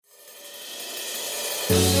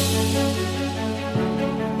Hello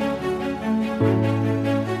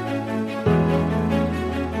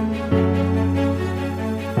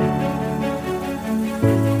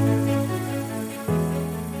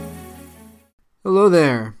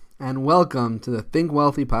there, and welcome to the Think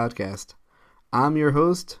Wealthy podcast. I'm your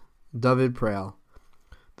host, David Prale.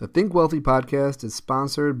 The Think Wealthy podcast is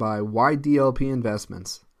sponsored by YDLP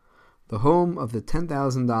Investments, the home of the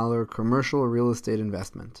 $10,000 commercial real estate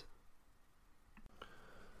investment.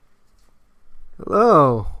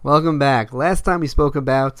 Hello, welcome back. Last time we spoke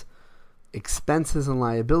about expenses and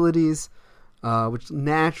liabilities, which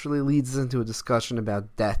naturally leads us into a discussion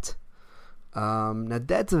about debt. Now,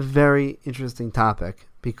 debt's a very interesting topic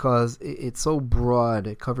because it's so broad.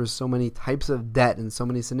 It covers so many types of debt and so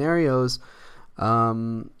many scenarios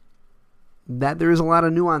that there is a lot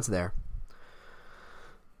of nuance there.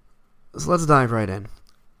 So let's dive right in.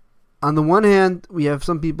 On the one hand, we have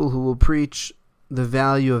some people who will preach the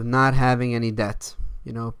value of not having any debt.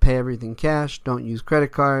 Pay everything cash, don't use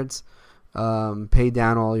credit cards, pay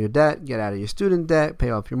down all your debt, get out of your student debt, pay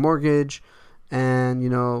off your mortgage, and,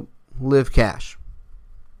 live cash.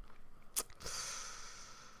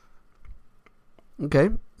 Okay,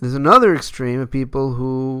 there's another extreme of people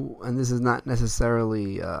who, and this is not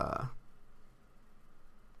necessarily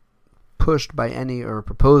pushed by any or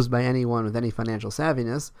proposed by anyone with any financial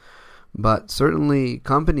savviness, but certainly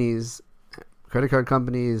companies, credit card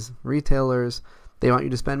companies, retailers, they want you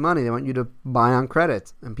to spend money. They want you to buy on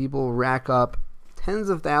credit, and people rack up tens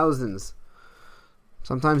of thousands,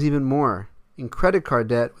 sometimes even more, in credit card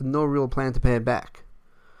debt with no real plan to pay it back.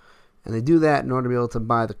 And they do that in order to be able to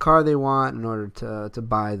buy the car they want, in order to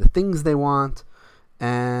buy the things they want,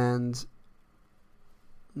 and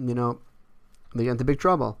they get into big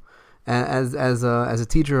trouble. And as a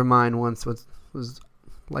teacher of mine once was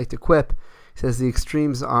like to quip, he says the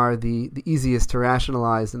extremes are the easiest to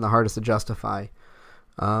rationalize and the hardest to justify.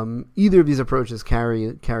 Either of these approaches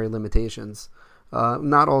carry limitations.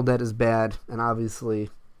 Not all debt is bad, and obviously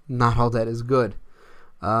not all debt is good.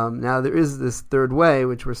 Now, there is this third way,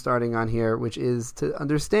 which we're starting on here, which is to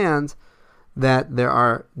understand that there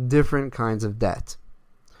are different kinds of debt.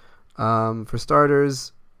 For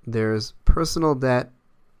starters, there's personal debt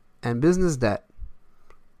and business debt.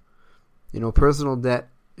 Personal debt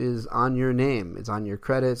is on your name. It's on your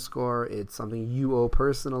credit score. It's something you owe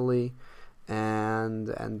personally, and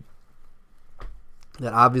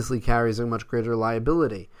that obviously carries a much greater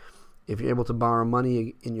liability. If you're able to borrow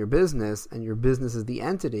money in your business, and your business is the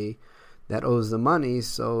entity that owes the money,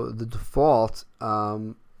 so the default,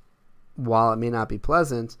 while it may not be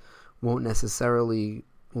pleasant, won't necessarily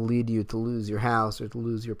lead you to lose your house or to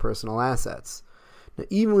lose your personal assets. Now,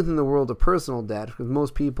 even within the world of personal debt, because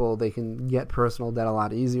most people, they can get personal debt a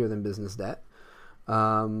lot easier than business debt,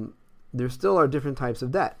 there still are different types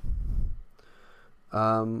of debt.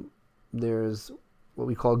 There's what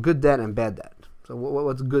we call good debt and bad debt. So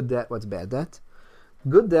what's good debt? What's bad debt?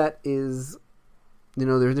 Good debt is, there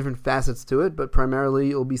are different facets to it, but primarily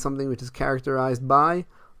it will be something which is characterized by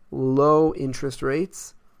low interest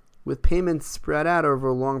rates with payments spread out over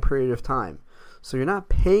a long period of time. So you're not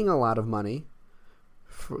paying a lot of money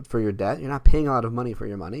for your debt. You're not paying a lot of money for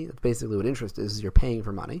your money. That's basically what interest is you're paying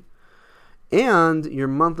for money. And your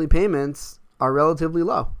monthly payments are relatively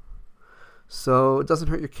low. So it doesn't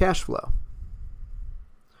hurt your cash flow.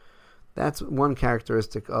 That's one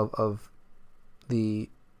characteristic of the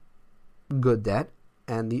good debt.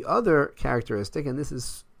 And the other characteristic, and this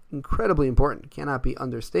is incredibly important, cannot be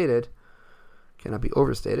understated, cannot be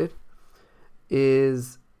overstated,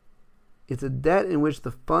 is it's a debt in which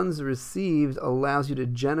the funds received allows you to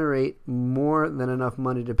generate more than enough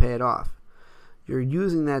money to pay it off. You're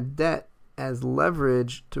using that debt as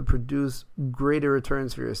leverage to produce greater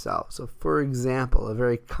returns for yourself. So, for example, a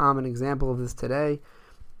very common example of this today,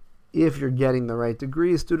 if you're getting the right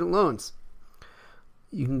degree, is student loans.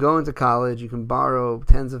 You can go into college, you can borrow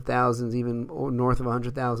tens of thousands, even north of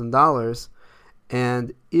 $100,000,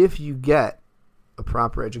 and if you get a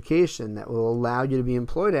proper education that will allow you to be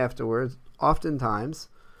employed afterwards, oftentimes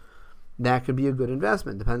that could be a good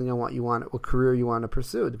investment, depending on what career you want to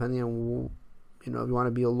pursue, depending on, if you want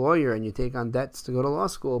to be a lawyer and you take on debts to go to law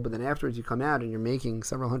school, but then afterwards you come out and you're making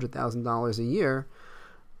several $100,000 a year,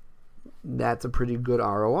 that's a pretty good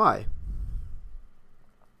ROI.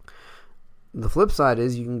 The flip side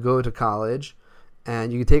is you can go to college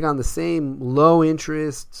and you can take on the same low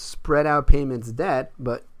interest, spread out payments debt,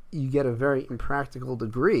 but you get a very impractical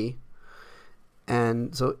degree.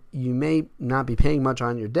 And so you may not be paying much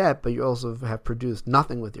on your debt, but you also have produced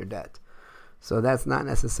nothing with your debt. So that's not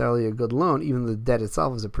necessarily a good loan, even though the debt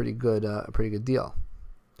itself is a pretty good deal.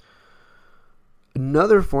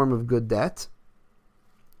 Another form of good debt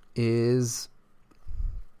is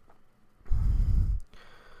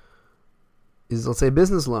let's say a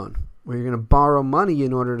business loan, where you're going to borrow money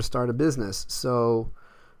in order to start a business. So,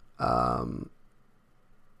 as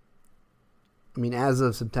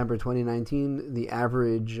of September 2019, the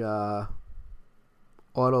average auto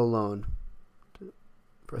loan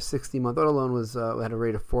for a 60-month auto loan was had a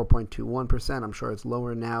rate of 4.21%. I'm sure it's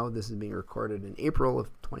lower now. This is being recorded in April of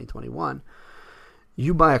 2021.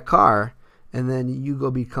 You buy a car, and then you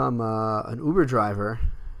go become an Uber driver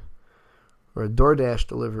or a DoorDash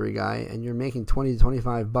delivery guy, and you're making $20 to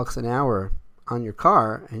 $25 an hour on your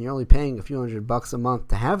car, and you're only paying a few $100 a month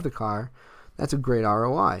to have the car. That's a great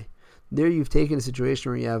ROI. There, you've taken a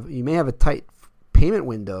situation where you may have a tight payment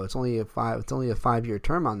window. It's only a 5-year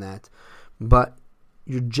term on that, but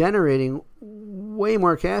you're generating way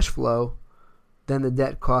more cash flow than the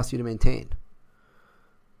debt costs you to maintain.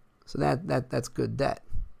 So that's good debt.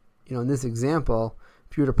 In this example,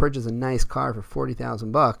 if you were to purchase a nice car for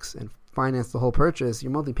 $40,000 and finance the whole purchase,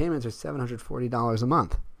 your monthly payments are $740 a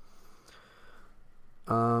month.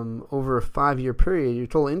 Over a 5-year period, your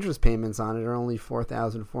total interest payments on it are only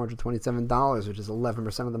 $4,427, which is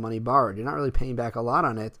 11% of the money borrowed. You're not really paying back a lot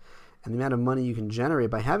on it, and the amount of money you can generate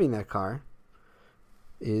by having that car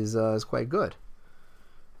is quite good.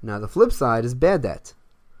 Now, the flip side is bad debt.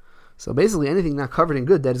 So basically, anything not covered in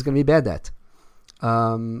good debt is going to be bad debt.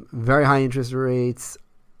 Very high interest rates,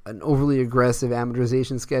 an overly aggressive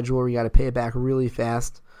amortization schedule where you got to pay it back really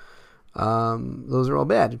fast. Those are all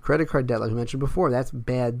bad. Credit card debt, like we mentioned before, that's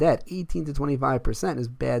bad debt. 18 to 25% is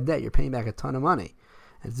bad debt. You're paying back a ton of money,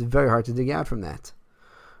 and it's very hard to dig out from that.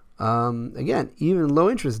 Again, even low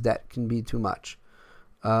interest debt can be too much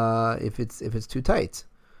if it's too tight.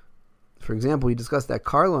 For example, we discussed that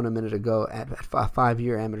car loan a minute ago at a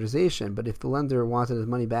 5-year amortization, but if the lender wanted his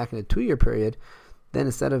money back in a 2-year period, then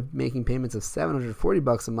instead of making payments of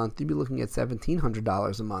 $740 a month, you'd be looking at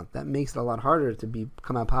 $1,700 a month. That makes it a lot harder to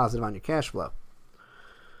come out positive on your cash flow.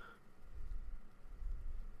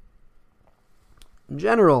 In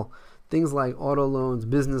general, things like auto loans,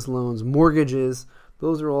 business loans, mortgages,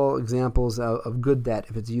 those are all examples of good debt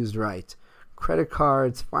if it's used right. Credit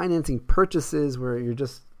cards, financing purchases where you're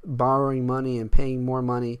just borrowing money and paying more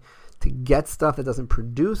money to get stuff that doesn't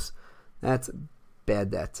produce, that's bad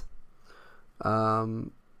debt.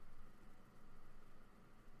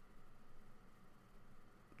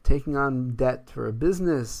 Taking on debt for a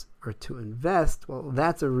business or to invest, well,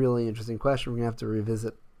 that's a really interesting question. We're going to have to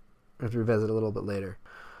revisit it a little bit later.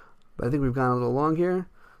 But I think we've gone a little long here,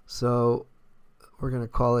 so we're going to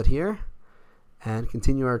call it here and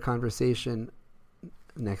continue our conversation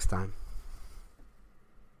next time.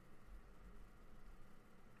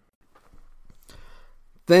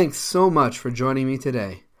 Thanks so much for joining me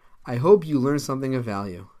today. I hope you learned something of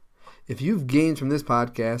value. If you've gained from this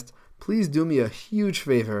podcast, please do me a huge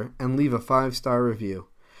favor and leave a 5-star review.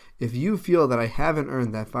 If you feel that I haven't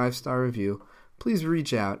earned that 5-star review, please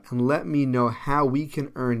reach out and let me know how we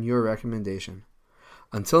can earn your recommendation.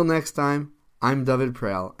 Until next time, I'm David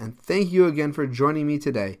Prell, and thank you again for joining me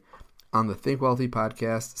today on the Think Wealthy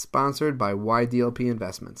podcast, sponsored by YDLP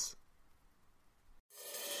Investments.